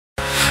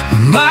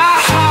My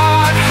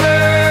heart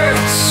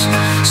hurts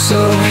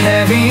so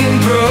heavy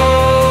and broke.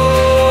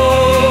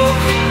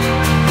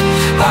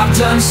 I've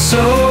done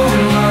so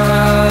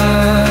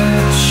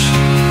much.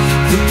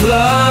 The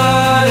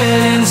blood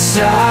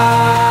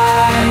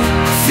inside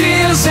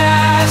feels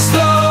as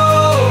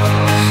though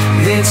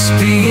it's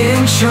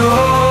being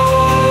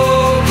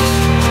choked.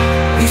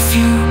 If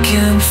you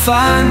can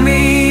find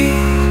me,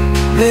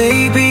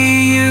 maybe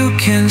you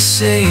can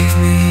save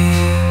me.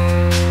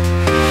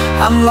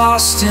 I'm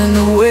lost in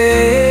the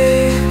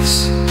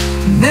waves,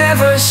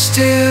 never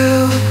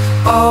still,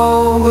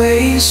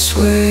 always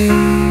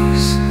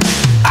sways.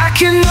 I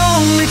can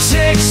only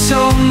take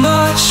so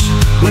much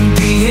when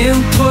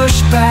being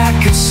pushed back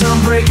at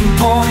some breaking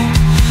point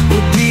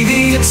will be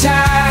the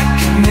attack.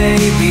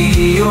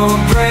 Maybe your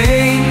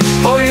brain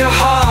or your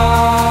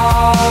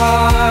heart.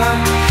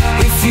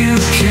 If you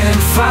can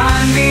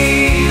find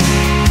me,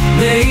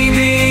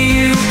 maybe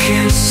you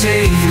can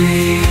save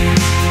me.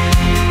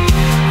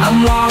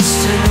 I'm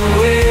lost in the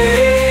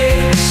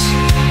waves,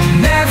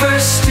 never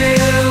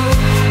still,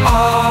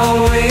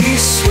 always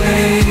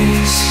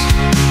sways.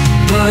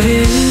 But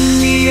in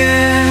the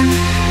end,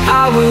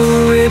 I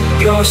will rip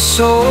your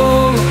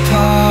soul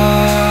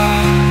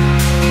apart.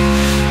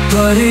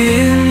 But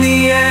in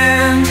the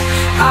end,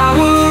 I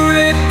will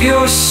rip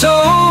your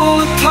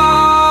soul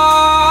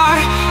apart.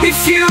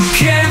 If you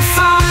can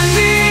find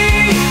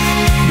me,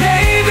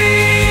 maybe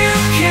you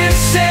can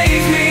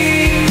save me.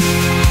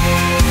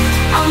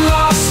 I'm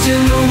lost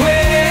in the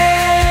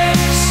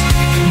waves,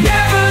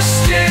 never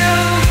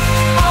still,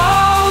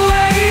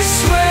 always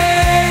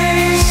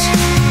sways.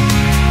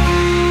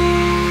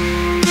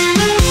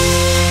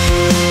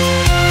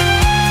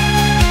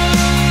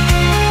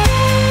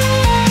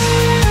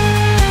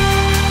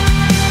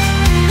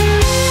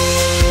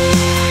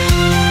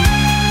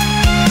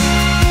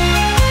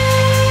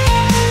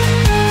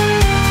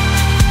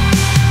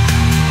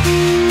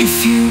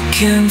 If you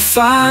can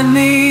find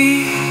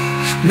me,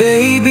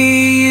 maybe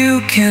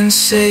you can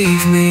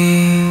save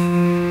me.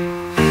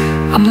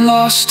 I'm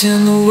lost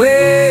in the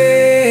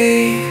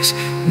waves,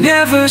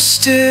 never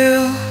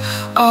still,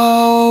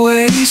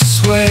 always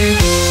sway.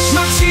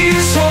 My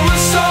tears hold my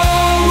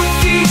soul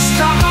with each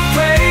time I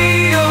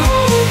pray to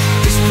hold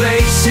this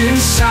place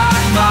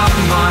inside my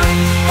mind,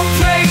 a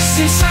place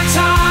inside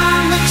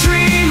time, a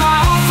dream I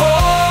hoped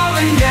for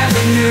and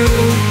never knew.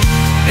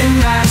 And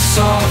that's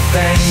all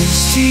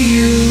thanks to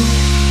you.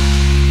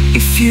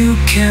 If you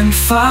can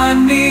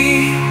find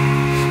me,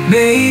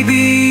 maybe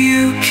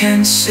you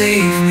can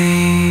save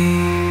me.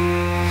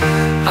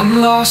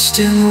 I'm lost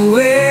in the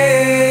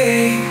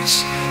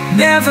waves,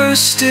 never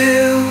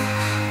still,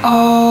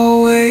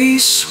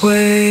 always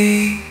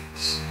sway.